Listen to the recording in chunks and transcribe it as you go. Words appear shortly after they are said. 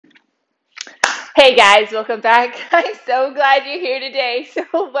Hey guys, welcome back. I'm so glad you're here today. So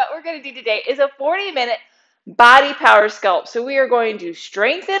what we're going to do today is a 40-minute body power sculpt. So we are going to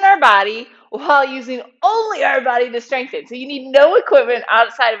strengthen our body while using only our body to strengthen. So you need no equipment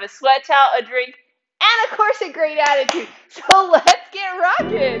outside of a sweat towel, a drink, and of course a great attitude. So let's get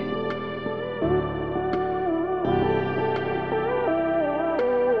rocking.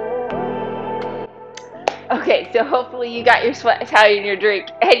 Okay, so hopefully you got your sweat towel and your drink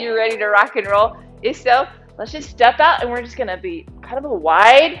and you're ready to rock and roll. If so, let's just step out and we're just gonna be kind of a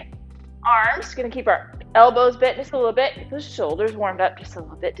wide arms. Gonna keep our elbows bent just a little bit. Get those shoulders warmed up just a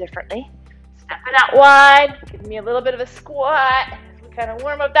little bit differently. Stepping out wide, give me a little bit of a squat. We kind of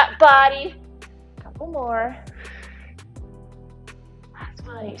warm up that body. A couple more. Last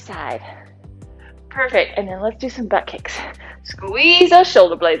one on each side. Perfect, and then let's do some butt kicks. Squeeze those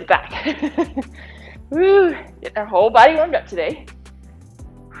shoulder blades back. Woo, getting our whole body warmed up today.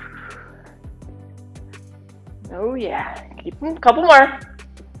 Oh yeah, keep them, a couple more.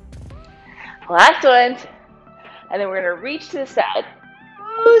 Last ones. And then we're gonna reach to the side.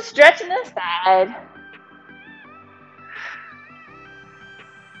 Ooh, stretching the side.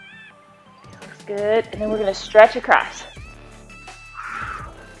 Looks good. And then we're gonna stretch across.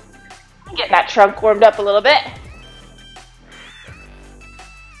 Getting that trunk warmed up a little bit.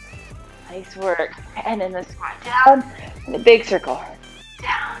 Nice work. And then the squat down and a big circle.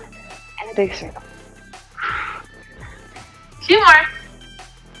 Down and a big circle. Two more.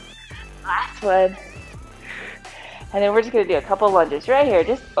 Last one. And then we're just going to do a couple lunges right here.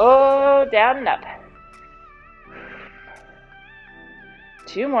 Just down and up.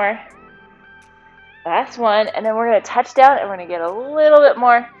 Two more. Last one. And then we're going to touch down and we're going to get a little bit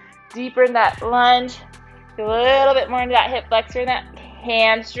more deeper in that lunge. A little bit more into that hip flexor and that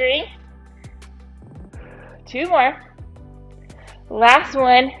hamstring. Two more. Last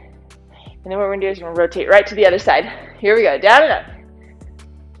one. And then what we're going to do is we're going to rotate right to the other side. Here we go. Down and up.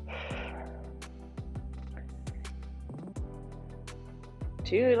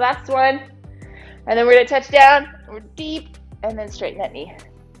 Two. Last one. And then we're going to touch down. We're deep. And then straighten that knee.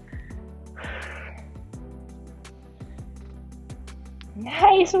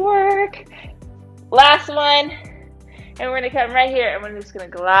 Nice work. Last one. And we're going to come right here. And we're just going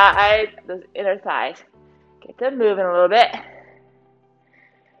to glide those inner thighs. Get them moving a little bit.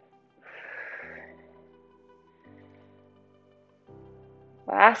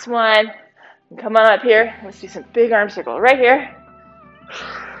 Last one. Come on up here. Let's do some big arm circle right here.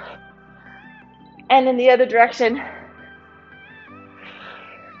 And in the other direction.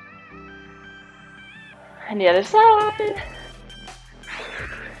 And the other side.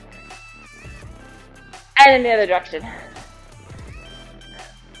 And in the other direction.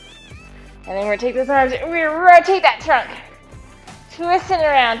 And then we're going to take those arms and we're going to rotate that trunk. Twisting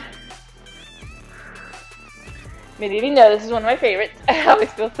around. Many of you know this is one of my favorites. I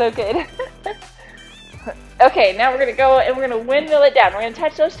always feel so good. Okay, now we're going to go and we're going to windmill it down. We're going to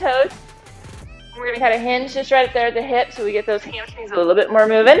touch those toes. We're going to kind of hinge just right up there at the hip so we get those hamstrings a little bit more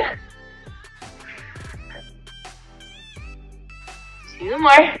moving. Two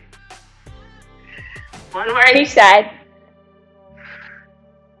more. One more on each side.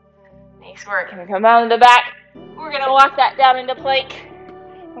 Nice work. And come down to the back. We're going to walk that down into plank.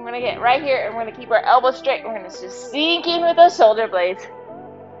 We're going to get right here and we're going to keep our elbows straight. We're going to just sink in with those shoulder blades.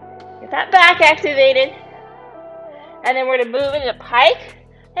 Get that back activated. And then we're going to move into pike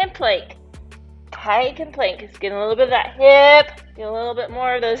and plank. Pike and plank. Just get a little bit of that hip. Get a little bit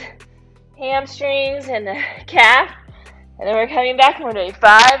more of those hamstrings and the calf. And then we're coming back and we're doing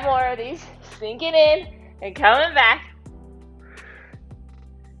 5 more of these. Sinking in and coming back.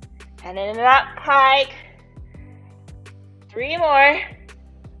 And then into that pike. 3 more.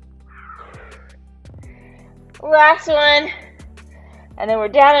 Last one. And then we're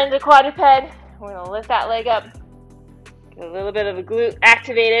down into the quadruped. We're going to lift that leg up. Get a little bit of a glute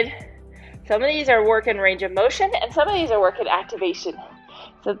activated. Some of these are working range of motion and some of these are working activation.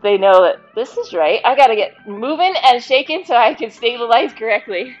 So that they know that this is right. I got to get moving and shaking so I can stabilize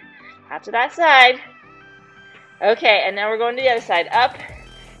correctly. Out to that side. Okay, and now we're going to the other side. Up.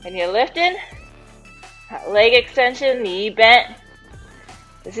 And you're lifting. Leg extension, knee bent.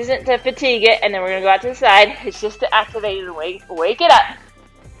 This isn't to fatigue it, and then we're going to go out to the side. It's just to activate it and wake it up.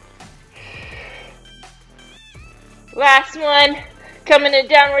 Last one. Coming in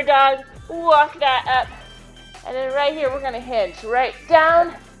downward dog. Walk that up. And then right here, we're going to hinge right down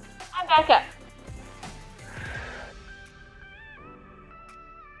and back up.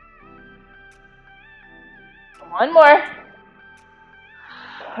 One more.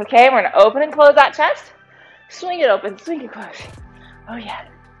 Okay, we're going to open and close that chest. Swing it open, swing it close. Oh yeah.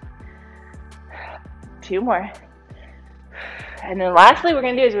 2 more. And then lastly, we're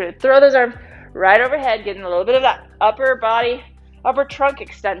going to do is we're going to throw those arms right overhead, getting a little bit of that upper body, upper trunk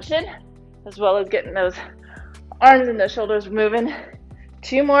extension, as well as getting those arms and those shoulders moving.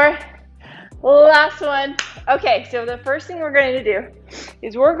 2 more. Last one. Okay, so the first thing we're going to do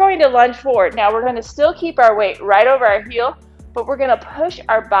is we're going to lunge forward. Now we're going to still keep our weight right over our heel, but we're going to push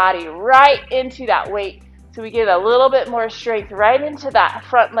our body right into that weight so we get a little bit more strength right into that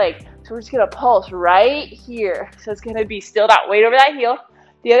front leg. So we're just going to pulse right here. So it's going to be still that weight over that heel.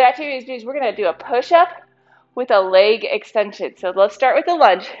 The other activity is we're going to do a push-up with a leg extension. So let's start with the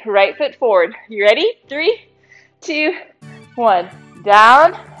lunge. Right foot forward. You ready? 3, 2, 1.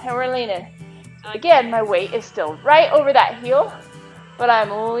 Down, and we're leaning. So again, my weight is still right over that heel, but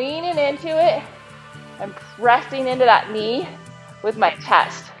I'm leaning into it. I'm pressing into that knee with my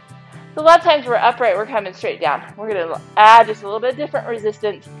chest. So a lot of times we're upright, we're coming straight down. We're going to add just a little bit different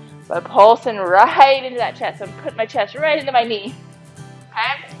resistance by pulsing right into that chest. I'm putting my chest right into my knee.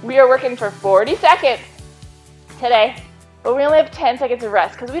 Okay? We are working for 40 seconds today, but we only have 10 seconds of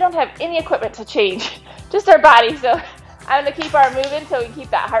rest because we don't have any equipment to change, just our body. So I'm going to keep our moving so we can keep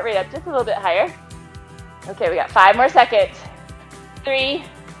that heart rate up just a little bit higher. Okay, we got 5 more seconds. 3,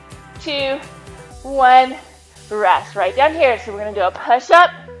 2, 1. Rest right down here. So we're going to do a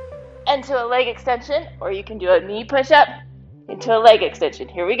push-up into a leg extension, or you can do a knee push-up into a leg extension.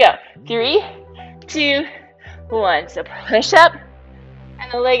 Here we go. 3, 2, 1. So push-up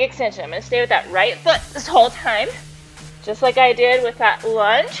and a leg extension. I'm going to stay with that right foot this whole time, just like I did with that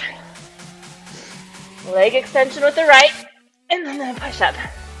lunge. Leg extension with the right, and then a push-up.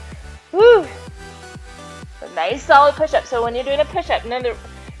 Woo! A nice solid push-up. So when you're doing a push-up,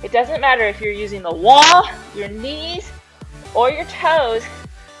 it doesn't matter if you're using the wall, your knees, or your toes,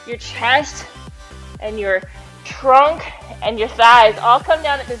 your chest, and your trunk, and your thighs all come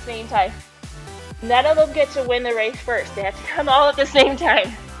down at the same time. None of them get to win the race first. They have to come all at the same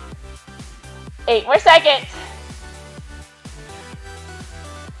time. 8 more seconds.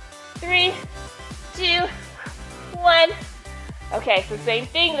 3, 2, 1. Okay, so same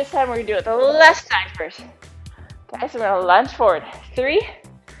thing. This time we're going to do it the left side first. Okay, so we're going to lunge forward. 3,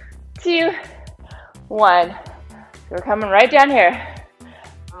 2, 1. So we're coming right down here.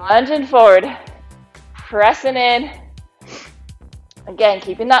 Lunging forward. Pressing in. Again,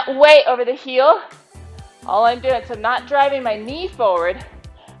 keeping that weight over the heel. All I'm doing, so I'm not driving my knee forward.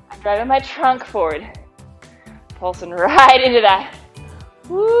 I'm driving my trunk forward. Pulsing right into that.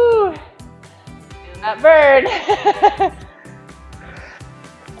 Woo! Feeling that burn.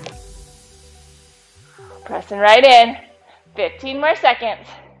 Pressing right in. 15 more seconds.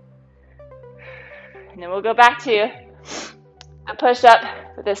 And then we'll go back to a push-up,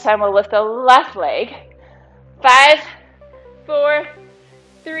 but this time we'll lift the left leg. 5, 4,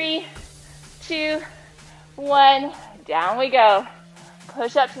 3, 2, 1. Down we go.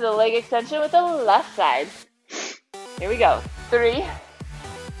 Push up to the leg extension with the left side. Here we go. 3,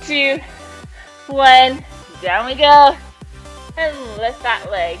 2, 1. Down we go. And lift that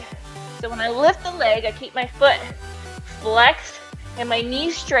leg. So when I lift the leg, I keep my foot flexed and my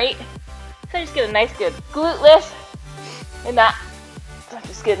knees straight. So I just get a nice good glute lift in that. So I'm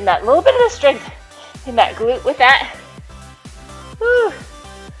just getting that little bit of the strength in that glute with that. Woo.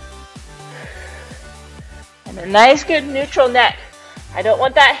 And a nice good neutral neck. I don't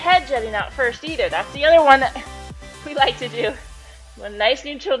want that head jutting out first either. That's the other one that we like to do. A nice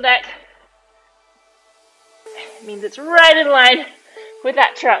neutral neck. It means it's right in line with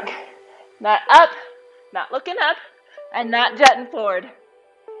that trunk. Not up, not looking up, and not jutting forward.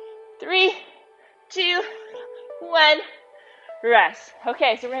 3, 2, 1. Rest.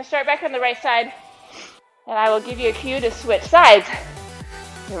 Okay, so we're going to start back on the right side, and I will give you a cue to switch sides.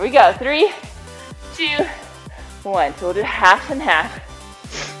 Here we go. 3, 2, 1. So we'll do half and half.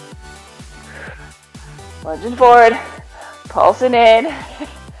 Lunging forward, pulsing in.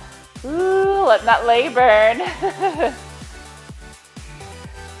 Ooh, letting that leg burn.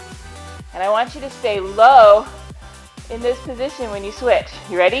 And I want you to stay low in this position when you switch.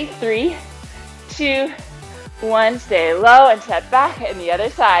 You ready? 3, 2, 1. Stay low and step back and the other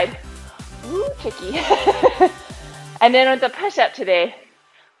side. Woo, tricky. And then with the push-up today,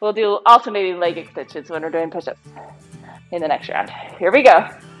 we'll do alternating leg extensions when we're doing push-ups in the next round. Here we go.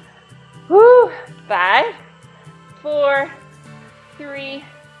 Woo. 5, 4, 3,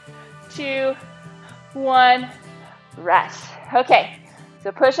 2, 1. Rest. Okay.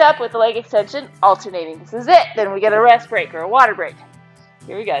 So push up with the leg extension, alternating. This is it. Then we get a rest break or a water break.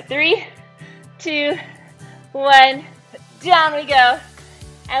 Here we go. 3, 2, 1. Down we go.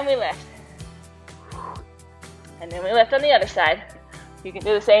 And we lift. And then we lift on the other side. You can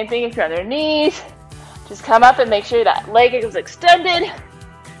do the same thing if you're on your knees Just come up and make sure that leg is extended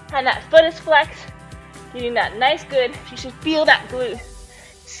and that foot is flexed. Getting that nice good, you should feel that glute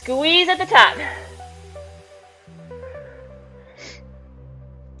squeeze at the top.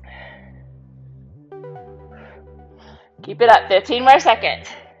 Keep it up, 15 more seconds.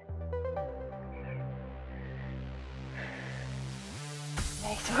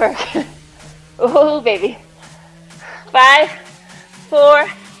 Nice work. Oh, baby. 5, 4,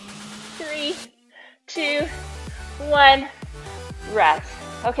 3, 2, 1, rest.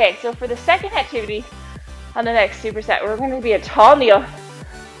 Okay, so for the second activity on the next superset, we're going to be a tall kneel.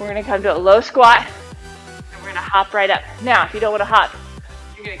 We're going to come to a low squat, and we're going to hop right up. Now, if you don't want to hop,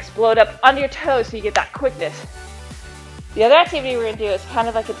 you're going to explode up onto your toes so you get that quickness. The other activity we're going to do is kind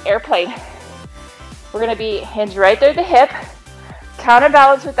of like an airplane. We're going to be hinged right there at the hip,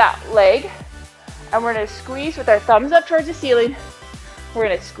 counterbalance with that leg, and we're going to squeeze with our thumbs up towards the ceiling. We're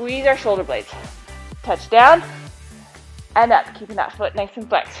going to squeeze our shoulder blades. Touch down and up, keeping that foot nice and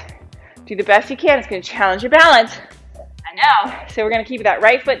flexed. Do the best you can. It's going to challenge your balance. I know. So we're going to keep that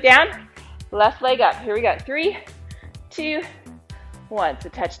right foot down, left leg up. Here we go. 3, 2, 1. So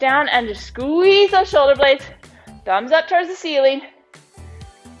touch down and just squeeze those shoulder blades. Thumbs up towards the ceiling.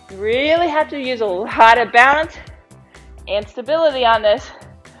 You really have to use a lot of balance and stability on this.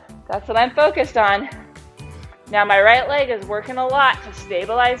 That's what I'm focused on. Now my right leg is working a lot to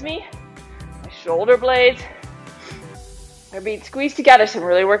stabilize me. My shoulder blades are being squeezed together, so I'm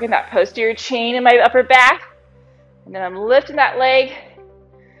really working that posterior chain in my upper back. And then I'm lifting that leg.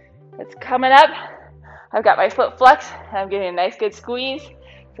 It's coming up. I've got my foot flexed, and I'm getting a nice good squeeze.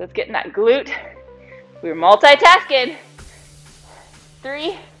 So it's getting that glute. We're multitasking.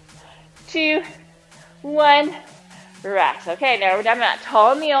 3, 2, 1, rest. Okay, now we're down to that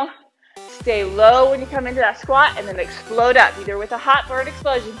tall kneel. Stay low when you come into that squat and then explode up, either with a hop or an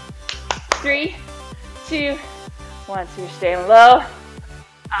explosion. 3, 2, 1. So you're staying low,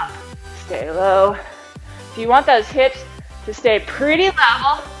 up, stay low. If you want those hips to stay pretty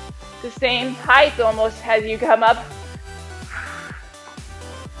level, the same height almost as you come up.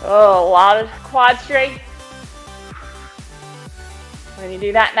 Oh, a lot of quad strength. When you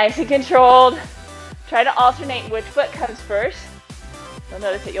do that nice and controlled, try to alternate which foot comes first. You'll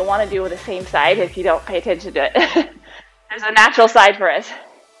notice that you'll want to do with the same side if you don't pay attention to it. There's a natural side for us.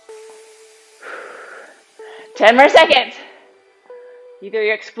 10 more seconds. Either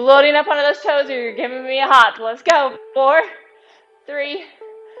you're exploding up onto those toes or you're giving me a hop. Let's go. 4, 3,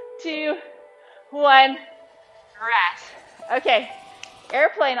 2, 1. Rest. Okay.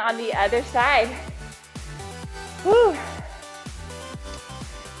 Airplane on the other side. Woo.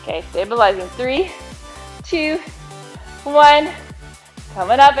 Okay, stabilizing. 3, 2, 1.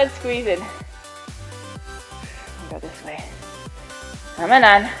 Coming up and squeezing. Go this way. Coming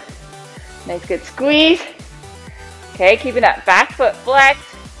on. Nice good squeeze. Okay, keeping that back foot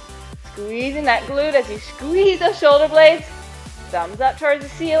flexed. Squeezing that glute as you squeeze those shoulder blades. Thumbs up towards the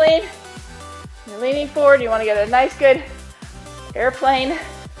ceiling. You're leaning forward. You want to get a nice good airplane.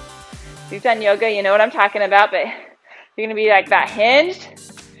 If you've done yoga, you know what I'm talking about, but you're going to be like that hinged.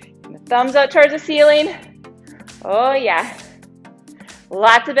 And the thumbs up towards the ceiling. Oh, yeah.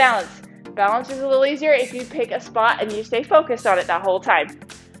 Lots of balance. Balance is a little easier if you pick a spot and you stay focused on it that whole time.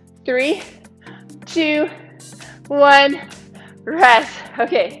 3, 2, 1, rest.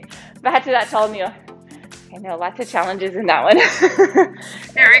 Okay, back to that tall kneel. I know, lots of challenges in that one.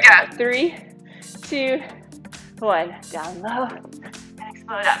 Here we go. 3, 2, 1. Down low and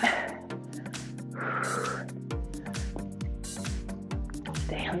explode up.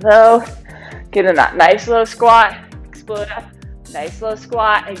 Stay low. Get in that nice low squat. Explode up. Nice low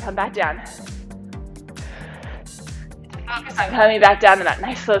squat and come back down. Focus on coming back down to that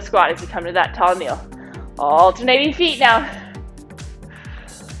nice low squat as you come to that tall kneel. Alternating feet now.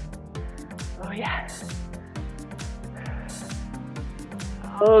 Oh yeah.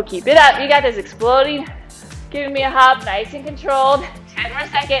 Oh, keep it up. You got this. Exploding. Giving me a hop, nice and controlled. 10 more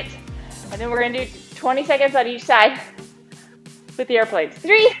seconds. And then we're going to do 20 seconds on each side with the airplanes.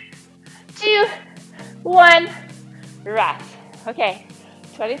 3, 2, 1, rest. Okay,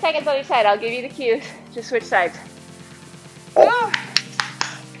 20 seconds on each side. I'll give you the cues. Just switch sides.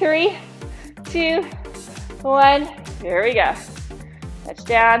 3, 2, 1. Here we go. Touch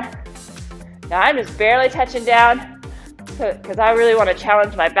down. Now I'm just barely touching down because I really want to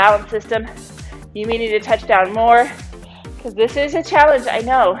challenge my balance system. You may need to touch down more because this is a challenge, I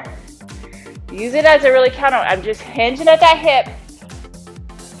know. Use it as a really counter. I'm just hinging at that hip.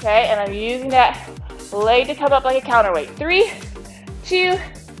 Okay, and I'm using that leg to come up like a counterweight. 3, 2,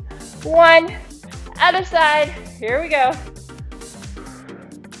 1. Other side. Here we go.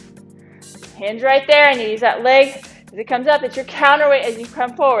 Hinge right there, and you use that leg as it comes up. It's your counterweight as you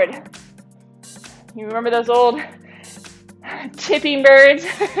come forward. You remember those old tipping birds?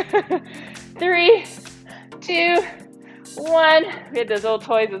 3, 2, 1. We had those old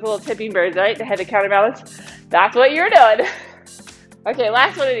toys with little tipping birds, right? They had to counterbalance. That's what you're doing. Okay,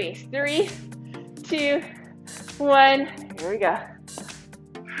 last one of these. 3, 2, 1. Here we go.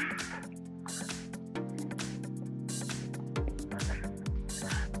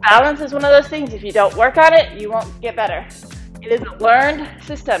 Balance is one of those things, if you don't work on it, you won't get better. It is a learned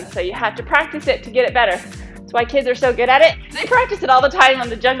system, so you have to practice it to get it better. That's why kids are so good at it. They practice it all the time on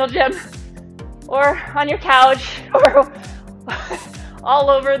the jungle gym, or on your couch, or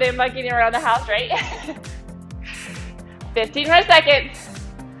all over. They're monkeying around the house, right? 15 more seconds.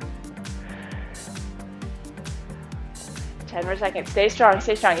 10 more seconds. Stay strong,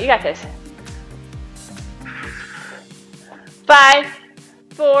 stay strong. You got this. 5,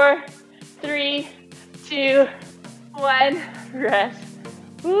 4, 3, 2, 1. Rest.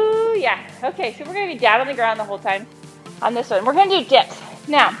 Ooh, yeah. Okay, so we're going to be down on the ground the whole time on this one. We're going to do dips.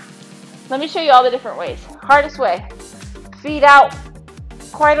 Now, let me show you all the different ways. Hardest way. Feet out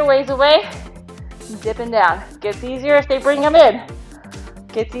quite a ways away. Dipping down. Gets easier if they bring them in.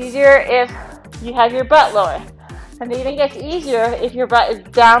 Gets easier if you have your butt lower. And it even gets easier if your butt is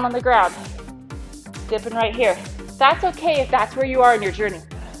down on the ground. Dipping right here. That's okay if that's where you are in your journey.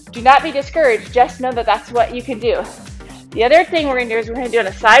 Do not be discouraged. Just know that that's what you can do. The other thing we're going to do is we're going to do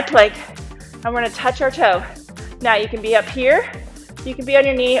a side plank, and we're going to touch our toe. Now you can be up here, you can be on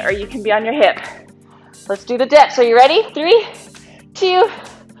your knee, or you can be on your hip. Let's do the dips. Are you ready? 3, 2,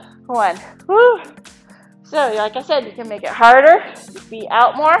 1. Woo. So like I said, you can make it harder. Your feet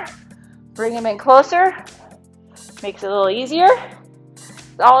out more. Bring them in closer. Makes it a little easier.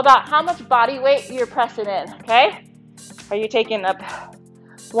 It's all about how much body weight you're pressing in, okay? Are you taking up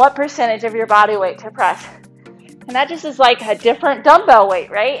what percentage of your body weight to press? And that just is like a different dumbbell weight,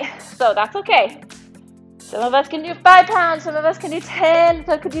 right? So that's okay. Some of us can do 5 pounds, some of us can do 10,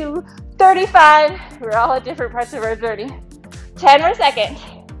 some can do 35. We're all at different parts of our journey. 10 more seconds.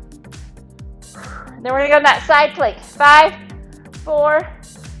 And then we're gonna go on that side plank. 5, 4,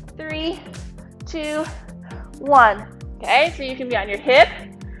 3, 2, 1. Okay, so you can be on your hip,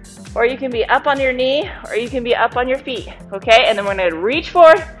 or you can be up on your knee, or you can be up on your feet. Okay, and then we're gonna reach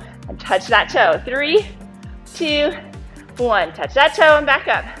forward and touch that toe. 3, 2, 1. Touch that toe and back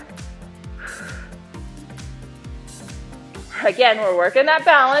up. Again, we're working that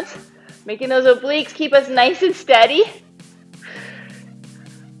balance, making those obliques keep us nice and steady.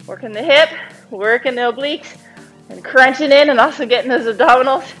 Working the hip, working the obliques, and crunching in, and also getting those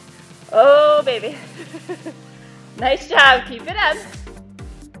abdominals. Oh, baby. Nice job. Keep it up.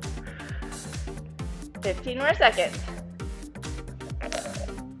 15 more seconds.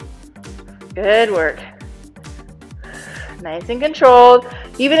 Good work. Nice and controlled.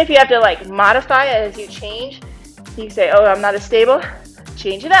 Even if you have to like modify it as you change, you say, oh, I'm not as stable.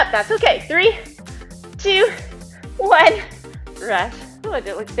 Change it up. That's okay. 3, 2, 1. Rest. Oh, it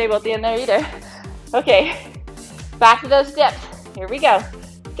didn't look stable at the end there either. Okay. Back to those dips. Here we go.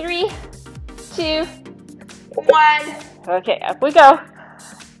 3, 2, 1. Okay, up we go.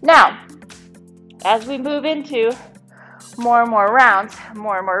 Now, as we move into more and more rounds,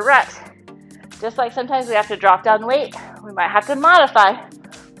 more and more reps, just like sometimes we have to drop down weight, we might have to modify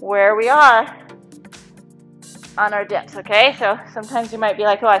where we are on our dips, okay? So sometimes you might be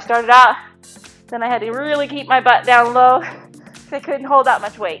like, oh, I started out, then I had to really keep my butt down low because I couldn't hold that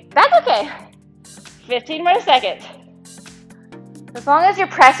much weight. That's okay. 15 more seconds. As long as you're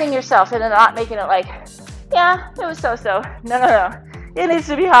pressing yourself and not making it like, yeah, it was so-so. No. It needs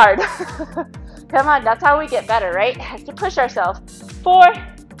to be hard. Come on, that's how we get better, right? Have to push ourselves. 4,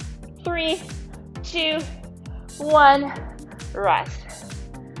 3, 2, 1, rest.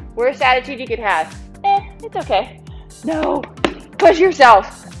 Worst attitude you could have. It's okay. No, push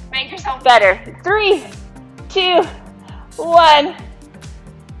yourself. Make yourself better. 3, 2, 1.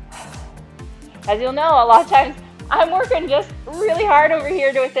 As you'll know, a lot of times I'm working just really hard over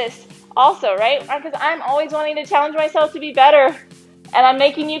here with this also, right? Because I'm always wanting to challenge myself to be better. And I'm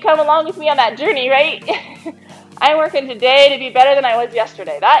making you come along with me on that journey, right? I'm working today to be better than I was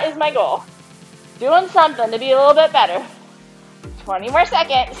yesterday. That is my goal. Doing something to be a little bit better. 20 more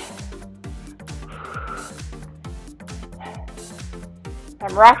seconds.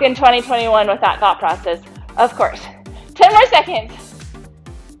 I'm rocking 2021 with that thought process, of course. 10 more seconds.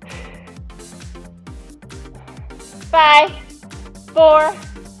 5, 4,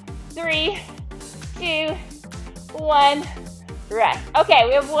 3, 2, 1. Rest. Okay,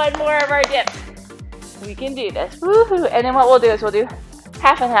 we have one more of our dips. We can do this. Woohoo! And then what we'll do is we'll do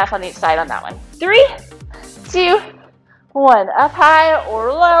half and half on each side on that one. 3, 2, 1. Up high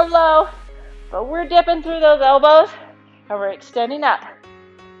or low, low. But we're dipping through those elbows and we're extending up.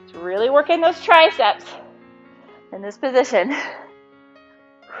 It's really working those triceps in this position.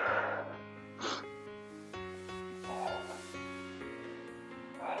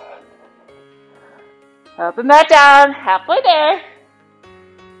 Up and back down, halfway there.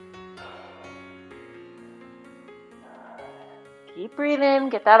 Keep breathing,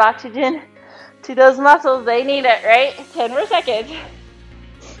 get that oxygen to those muscles. They need it, right? 10 more seconds.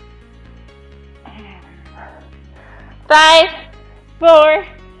 5, 4,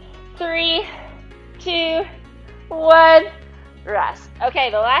 3, 2, 1. Rest.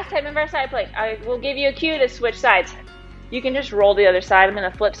 Okay, the last time of our side plank, I will give you a cue to switch sides. You can just roll the other side. I'm going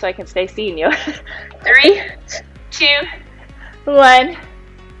to flip so I can stay seeing you. 3, 2, 1.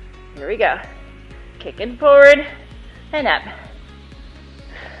 Here we go. Kicking forward and up.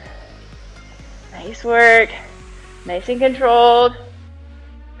 Nice work. Nice and controlled.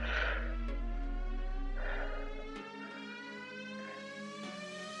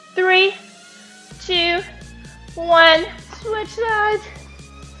 Three, 2, 1. Switch sides.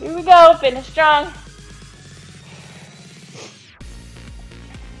 Here we go. Finish strong.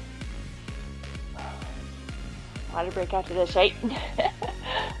 Water break after this, right?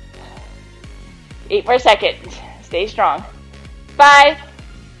 8 more seconds. Stay strong. 5,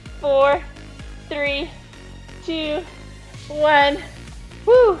 4, 3, 2, 1.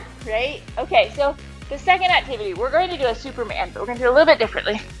 Woo! Right? Okay, so the second activity, we're going to do a Superman, but we're going to do it a little bit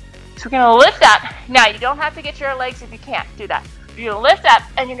differently. So we're going to lift up. Now, you don't have to get your legs if you can't do that. You're going to lift up,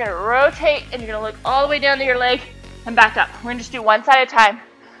 and you're going to rotate, and you're going to look all the way down to your leg and back up. We're going to just do one side at a time.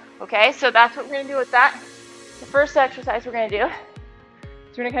 Okay, so that's what we're going to do with that. The first exercise we're going to do is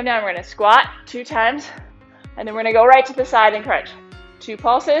we're going to come down, we're going to squat 2 times, and then we're going to go right to the side and crunch. 2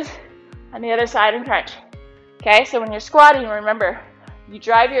 pulses on the other side and crunch. Okay, so when you're squatting, remember, you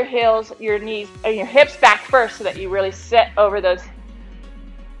drive your heels, your knees, and your hips back first so that you really sit over those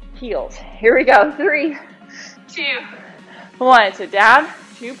heels. Here we go. 3, 2, 1. So down,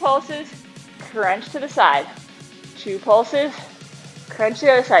 2 pulses, crunch to the side. 2 pulses, crunch to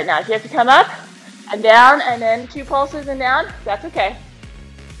the other side. Now, if you have to come up and down and then 2 pulses and down, that's okay.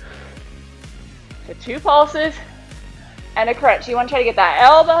 So 2 pulses and a crunch. You want to try to get that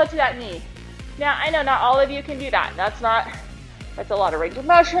elbow to that knee. Now, I know not all of you can do that. That's a lot of range of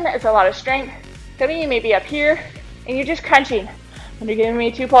motion. It's a lot of strength. Some of you may be up here and you're just crunching. And you're giving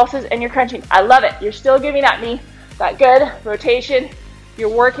me 2 pulses and you're crunching. I love it. You're still giving that knee that good rotation.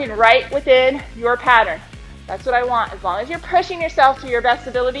 You're working right within your pattern. That's what I want. As long as you're pushing yourself to your best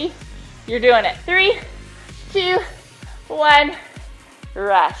ability, you're doing it. 3, 2, 1,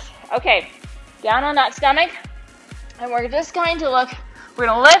 rest. Okay, down on that stomach. And we're just going to look, we're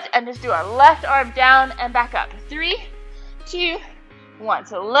going to lift and just do our left arm down and back up. 3, 2, 1.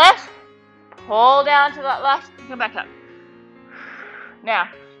 So lift, pull down to that left, and come back up. Now,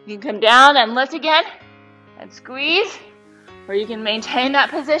 you can come down and lift again and squeeze, or you can maintain that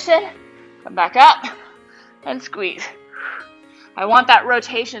position, come back up and squeeze. I want that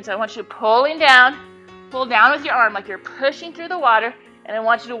rotation, so I want you pulling down, pull down with your arm like you're pushing through the water, and I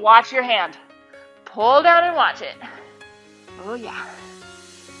want you to watch your hand. Pull down and watch it. Oh yeah.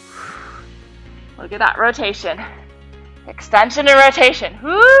 Look at that rotation. Extension and rotation.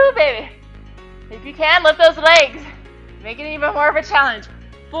 Woo, baby. If you can, lift those legs. Make it even more of a challenge.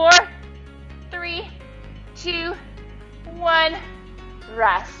 4, 3, 2, 1,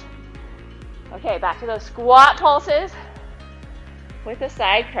 rest. Okay, back to those squat pulses with a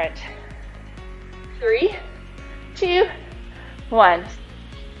side crunch. 3, 2, 1.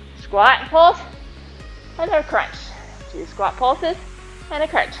 Squat, pulse, and a crunch. 2 squat pulses and a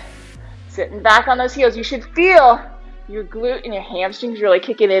crunch. Sitting back on those heels. You should feel your glute and your hamstrings really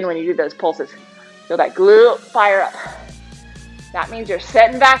kicking in when you do those pulses. Feel that glute fire up. That means you're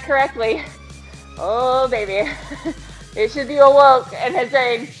sitting back correctly. Oh, baby. It should be awoke and it's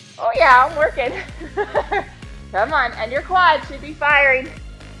saying, oh yeah, I'm working. Come on, and your quads should be firing.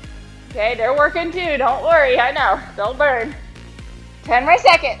 Okay, they're working too, don't worry, I know, don't burn. 10 more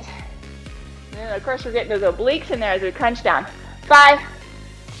seconds. And then of course we're getting those obliques in there as we crunch down. 5,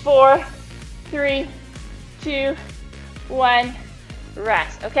 4, 3, 2, 1,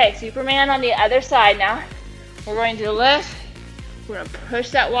 rest. Okay, Superman on the other side now. We're going to lift. We're going to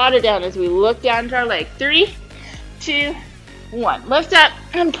push that water down as we look down to our leg. 3, 2, 1. Lift up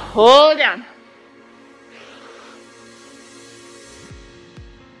and pull down.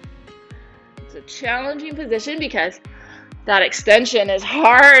 It's a challenging position because that extension is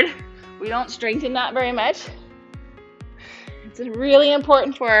hard. We don't strengthen that very much. It's is really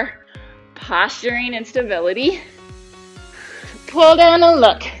important for our posturing and stability. Pull down and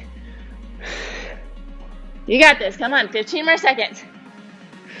look. You got this. Come on, 15 more seconds.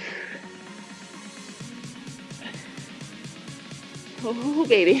 Oh,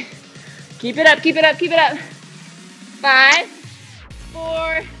 baby. Keep it up, keep it up, keep it up. 5,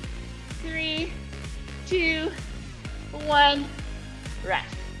 4, 3, 2, 1.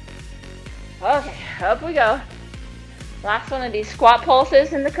 Rest. Okay, up we go. Last one of these squat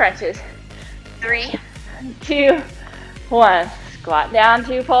pulses and the crunches. 3, 2, 1. Squat down,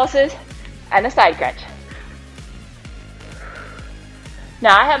 2 pulses, and a side crunch.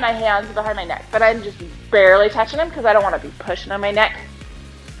 Now I have my hands behind my neck, but I'm just barely touching them because I don't want to be pushing on my neck.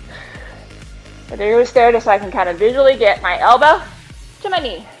 But there goes there just so I can kind of visually get my elbow to my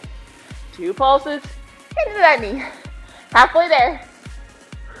knee. 2 pulses into that knee. Halfway there.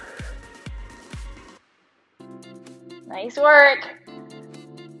 Nice work.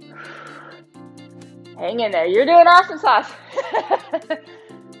 Hang in there. You're doing awesome, sauce.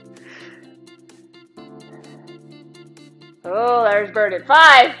 Oh, there's burden.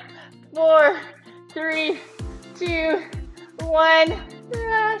 5, 4, 3, 2, 1.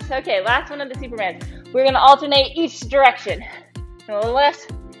 Rest. Okay, last one of the Supermans. We're going to alternate each direction. Go to the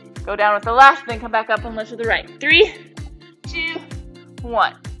left, go down with the left, then come back up and lift with the right. 3, 2,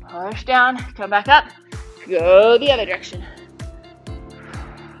 1. Push down, come back up, go the other direction.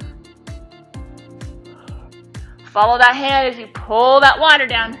 Follow that hand as you pull that water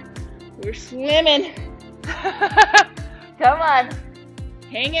down. We're swimming. Come on.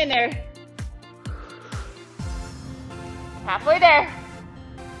 Hang in there. Halfway there.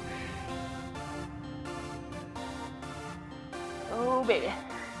 Oh, baby.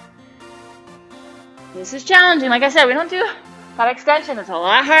 This is challenging. Like I said, we don't do that extension. It's a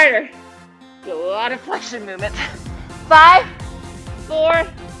lot harder. Do a lot of flexion movements. 5, 4,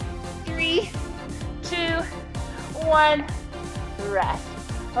 3, 2, 1. Rest.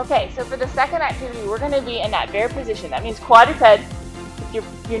 Okay, so for the second activity, we're going to be in that bear position. That means quadruped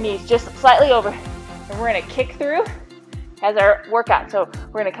with your knees just slightly over. And we're going to kick through as our workout. So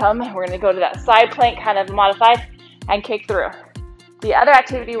we're going to come, we're going to go to that side plank, kind of modified, and kick through. The other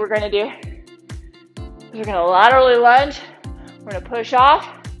activity we're going to do is we're going to laterally lunge. We're going to push off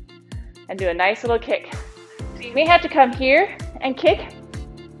and do a nice little kick. So you may have to come here and kick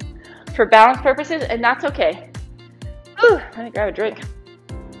for balance purposes, and that's okay. Ooh, let me grab a drink.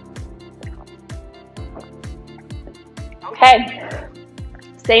 Okay,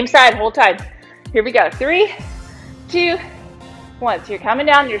 same side, whole time. Here we go. 3, 2, 1. So you're coming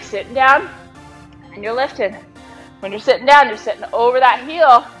down, you're sitting down, and you're lifting. When you're sitting down, you're sitting over that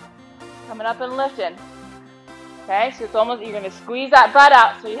heel, coming up and lifting. Okay, so it's almost, you're going to squeeze that butt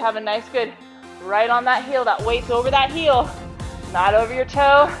out so you have a nice good right on that heel. That weight's over that heel, not over your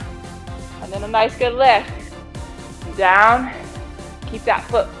toe. And then a nice good lift. Down, keep that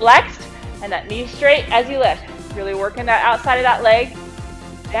foot flexed and that knee straight as you lift. Really working that outside of that leg.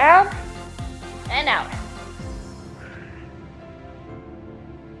 Down and out.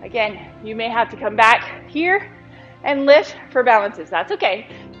 Again, you may have to come back here and lift for balances. That's okay.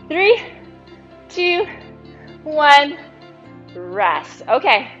 3, 2, 1. Rest.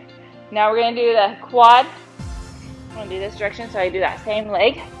 Okay, now we're going to do the quad. I'm going to do this direction, so I do that same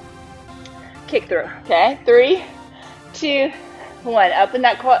leg. Kick through. Okay, 3, 2, 1. Up in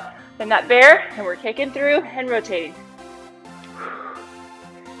that quad, in that bear, and we're kicking through and rotating.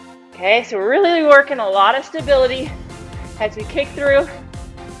 Okay, so we're really working a lot of stability as we kick through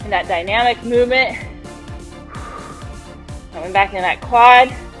in that dynamic movement. Coming back in that quad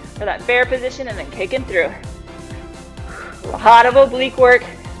or that bear position and then kicking through. A lot of oblique work,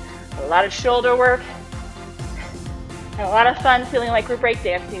 a lot of shoulder work, and a lot of fun feeling like we're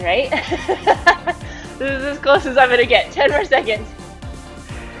breakdancing, right? This is as close as I'm going to get. 10 more seconds.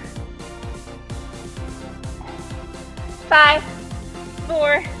 5,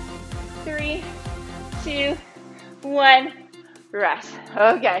 4, 3, 2, 1. Rest.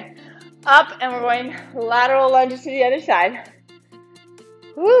 Okay. Up, and we're going lateral lunges to the other side.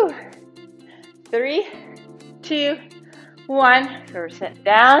 Woo. 3, 2, 1. So we're sitting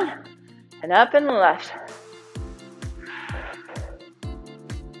down and up and left.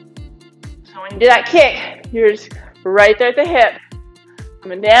 So when you do that kick, you're just right there at the hip.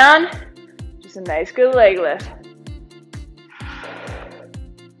 Coming down, just a nice good leg lift.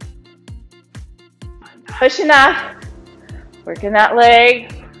 Pushing up, working that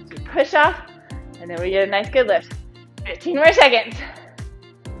leg, push off, and then we get a nice good lift. 15 more seconds.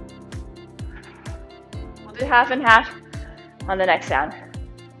 We'll do half and half on the next sound.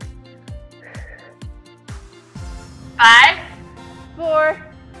 5, 4,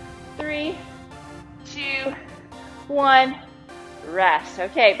 3, 2, 1. Rest.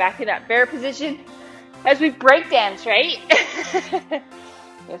 Okay, back in that bear position as we break dance, right?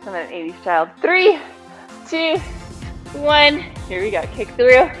 Yes, I'm an 80s child. 3, 2, 1. Here we go. Kick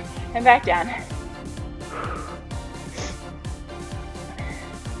through and back down.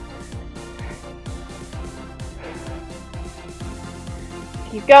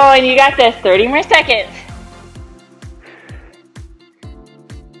 Keep going. You got this. 30 more seconds.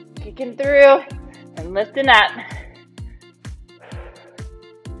 Kicking through and lifting up.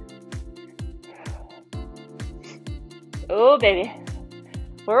 Oh, baby.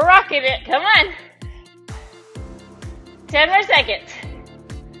 We're rocking it. Come on. 10 more seconds.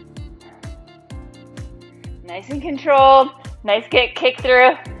 Nice and controlled. Nice kick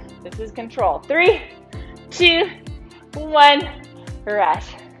through. This is control. 3, 2, 1.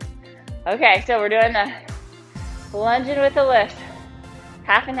 Rest. Okay, so we're doing the lunging with the lift.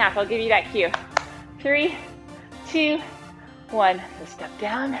 Half and half. I'll give you that cue. 3, 2, 1. So step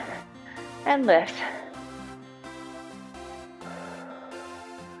down and lift.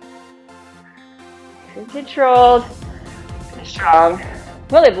 Good, controlled. Good, strong.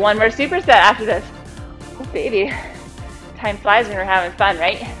 We'll have one more superset after this. Oh, baby. Time flies when we're having fun,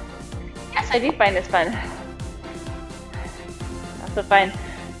 right? Yes, I do find this fun. Also fun.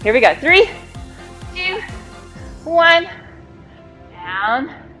 Here we go. 3, 2, 1.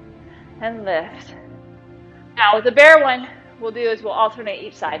 Down and lift. Now with the bear one, we'll do is we'll alternate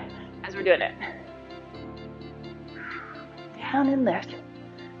each side as we're doing it. Down and lift.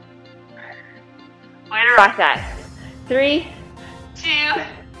 Way to rock that. 3, 2,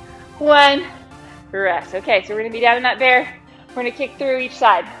 1. Rest. Okay, so we're going to be down in that bear. We're going to kick through each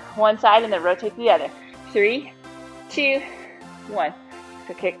side. One side and then rotate to the other. 3, 2, 1.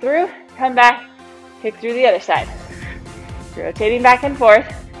 So kick through, come back, kick through the other side. Rotating back and forth.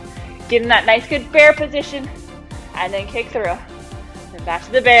 Get in that nice good bear position and then kick through. Then back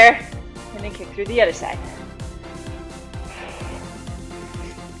to the bear and then kick through the other side.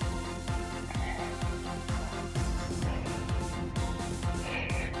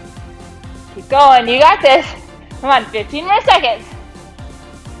 Keep going, you got this. Come on, 15 more seconds.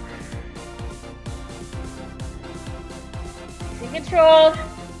 Be controlled.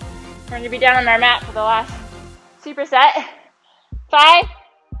 We're going to be down on our mat for the last superset. 5,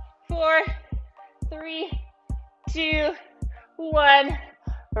 4, 3, 2, 1.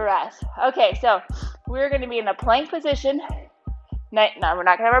 Rest. Okay, so we're going to be in a plank position. No, we're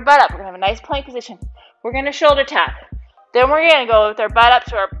not going to have our butt up. We're going to have a nice plank position. We're going to shoulder tap. Then we're going to go with our butt up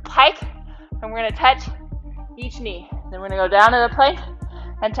to our pike. And we're going to touch each knee. Then we're going to go down to the plank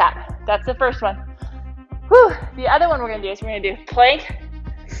and tap. That's the first one. Whew. The other one we're going to do is we're going to do plank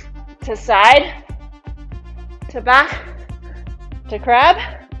to side, to back, to crab,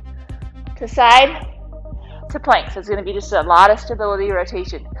 to side, to plank. So it's going to be just a lot of stability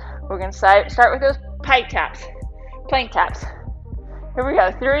rotation. We're going to start with those pike taps, plank taps. Here we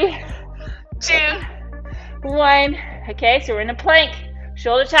go. 3, 2, 1. Okay, so we're in a plank.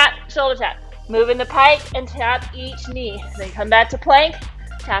 Shoulder tap, shoulder tap. Move in the pike and tap each knee. Then come back to plank,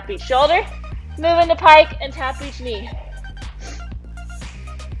 tap each shoulder. Move in the pike and tap each knee.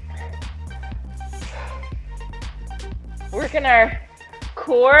 Working our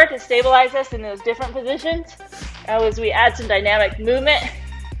core to stabilize us in those different positions. As we add some dynamic movement,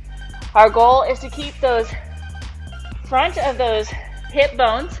 our goal is to keep those front of those hip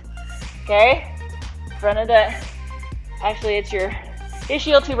bones, okay? Front of the, actually it's your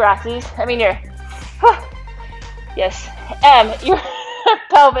ischial tuberosities. I mean your, yes, your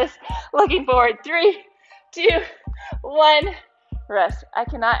pelvis. Looking forward. 3, 2, 1. Rest. I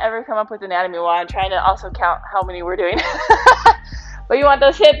cannot ever come up with anatomy while I'm trying to also count how many we're doing. But you want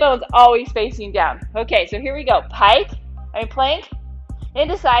those hip bones always facing down. Okay, so here we go. Plank,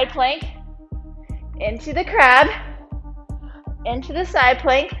 into side plank, into the crab, into the side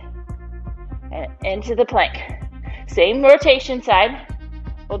plank, and into the plank. Same rotation side.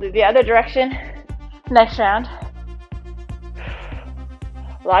 We'll do the other direction next round.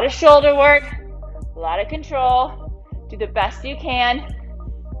 A lot of shoulder work, a lot of control. Do the best you can.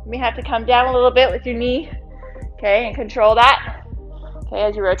 You may have to come down a little bit with your knee, okay, and control that. Okay,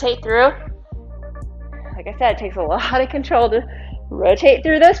 as you rotate through. Like I said, it takes a lot of control to rotate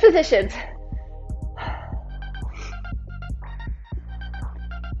through those positions.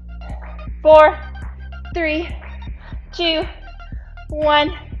 4, 3, 2,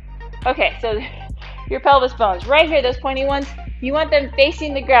 1. Okay, so your pelvis bones, right here, those pointy ones, you want them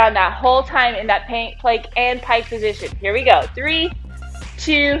facing the ground that whole time in that plank and pike position. Here we go. 3,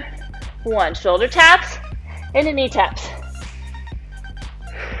 2, 1. Shoulder taps into knee taps.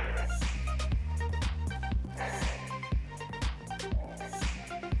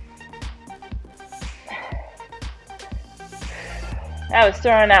 I was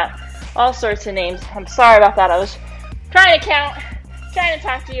throwing out all sorts of names. I'm sorry about that. I was trying to count, trying to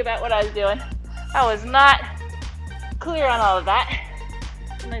talk to you about what I was doing. I was not clear on all of that.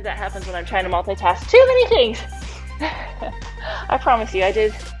 Sometimes that happens when I'm trying to multitask too many things. I promise you, I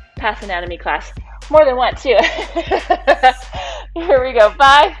did pass anatomy class more than once too. Here we go.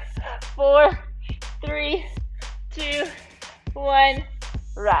 5, 4, 3, 2, 1.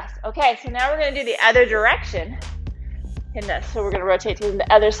 Rest. Okay, so now we're going to do the other direction in this. So we're going to rotate to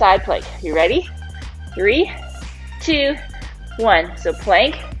the other side plank. You ready? 3, 2, 1. So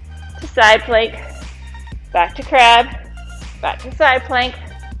plank to side plank, back to crab, back to side plank,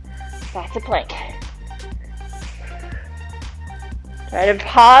 back to plank. Try to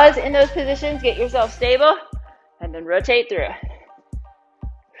pause in those positions, get yourself stable, and then rotate through.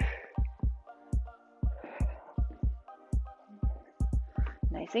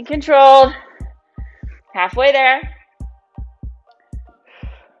 Nice and controlled. Halfway there.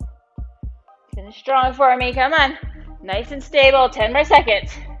 Finish strong for me. Come on. Nice and stable. 10 more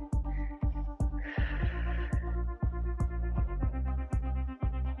seconds.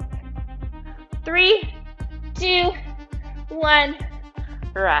 3, 2, 1.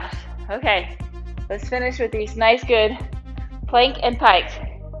 Rest. Okay. Let's finish with these nice, good plank and pikes.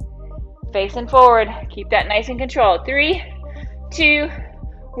 Facing forward. Keep that nice and controlled. 3, 2,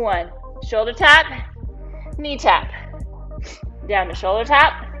 1. Shoulder tap, knee tap. Down to shoulder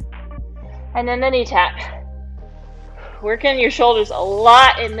tap, and then the knee tap. Working your shoulders a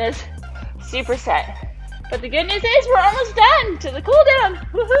lot in this superset. But the good news is we're almost done to the cool down.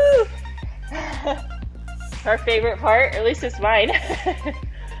 Woohoo! Our favorite part, or at least it's mine.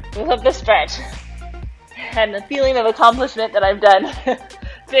 We love the stretch. And the feeling of accomplishment that I've done.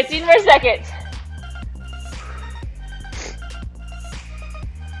 15 more seconds.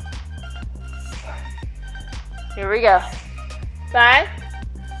 Here we go. 5,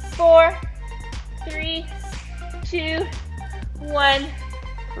 4, 3, 2, 1.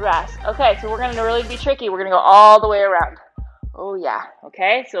 Rest. Okay, so we're going to really be tricky. We're going to go all the way around. Oh, yeah.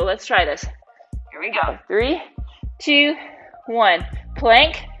 Okay, so let's try this. Here we go. 3, 2, 1.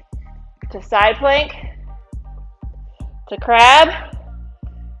 Plank to side plank to crab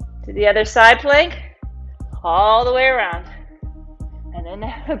to the other side plank all the way around. And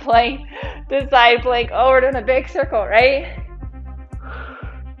then the plank, the side plank. Oh, we're doing a big circle, right?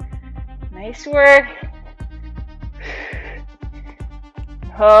 Nice work.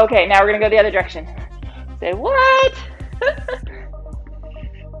 Okay, now we're going to go the other direction. Say, what?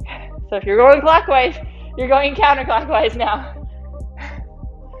 So if you're going clockwise, you're going counterclockwise now.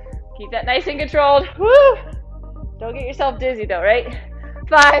 Keep that nice and controlled. Woo! Don't get yourself dizzy though, right?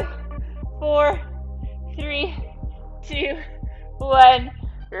 5, 4, 3, 2, 1.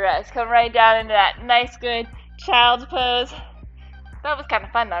 Rest. Come right down into that nice, good child's pose. That was kind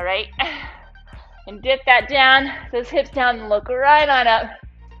of fun though, right? And dip that down, those hips down, and look right on up.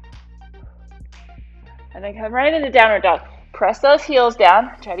 And then come right into downward dog. Press those heels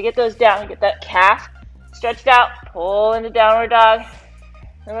down. Try to get those down. Get that calf stretched out. Pull into downward dog.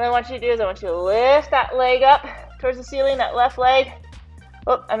 And what I want you to do is I want you to lift that leg up towards the ceiling, that left leg.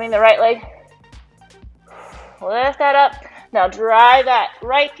 Oh, I mean the right leg. Lift that up. Now drive that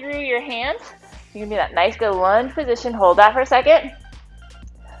right through your hands. You can be that nice good lunge position. Hold that for a second.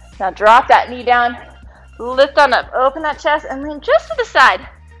 Now drop that knee down. Lift on up. Open that chest and lean just to the side.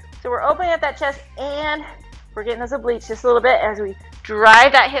 So we're opening up that chest and we're getting those obliques just a little bit as we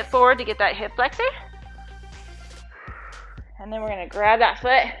drive that hip forward to get that hip flexor. And then we're going to grab that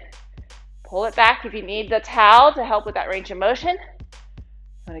foot, pull it back if you need the towel to help with that range of motion.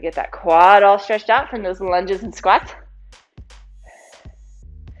 I'm going to get that quad all stretched out from those lunges and squats.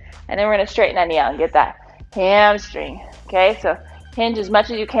 And then we're going to straighten that knee out and get that hamstring. Okay, so hinge as much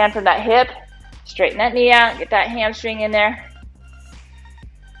as you can from that hip. Straighten that knee out, get that hamstring in there.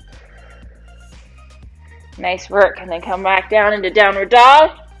 Nice work. And then come back down into downward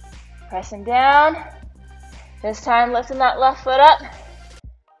dog. Pressing down. This time lifting that left foot up.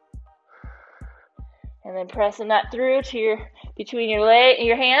 And then pressing that through to your between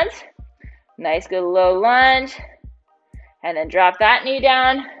your hands. Nice good low lunge. And then drop that knee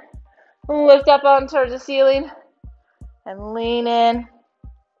down. Lift up on towards the ceiling. And lean in.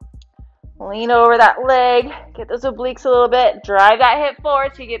 Lean over that leg. Get those obliques a little bit. Drive that hip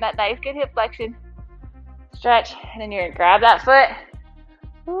forward so you get that nice good hip flexion. Stretch. And then you're going to grab that foot.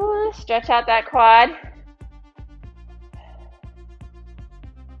 Ooh, stretch out that quad.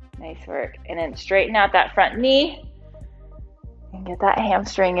 Nice work. And then straighten out that front knee. And get that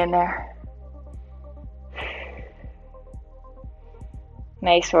hamstring in there.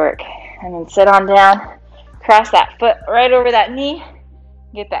 Nice work. And then sit on down. Cross that foot right over that knee.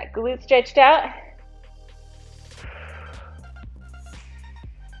 Get that glute stretched out.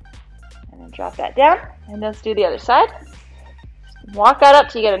 And then drop that down. And let's do the other side. Walk that up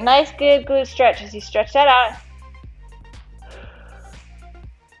till you get a nice, good glute stretch as you stretch that out.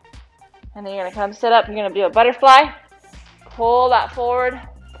 And then you're going to come sit up. You're going to do a butterfly. Pull that forward.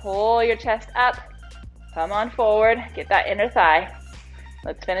 Pull your chest up. Come on forward. Get that inner thigh.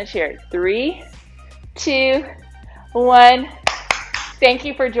 Let's finish here. 3, 2, 1. Thank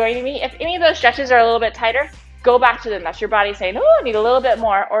you for joining me. If any of those stretches are a little bit tighter, go back to them. That's your body saying, oh, I need a little bit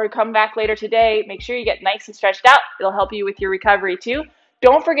more. Or come back later today. Make sure you get nice and stretched out. It'll help you with your recovery too.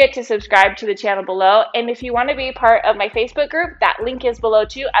 Don't forget to subscribe to the channel below. And if you want to be part of my Facebook group, that link is below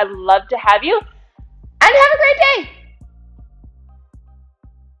too. I'd love to have you. And have a great day.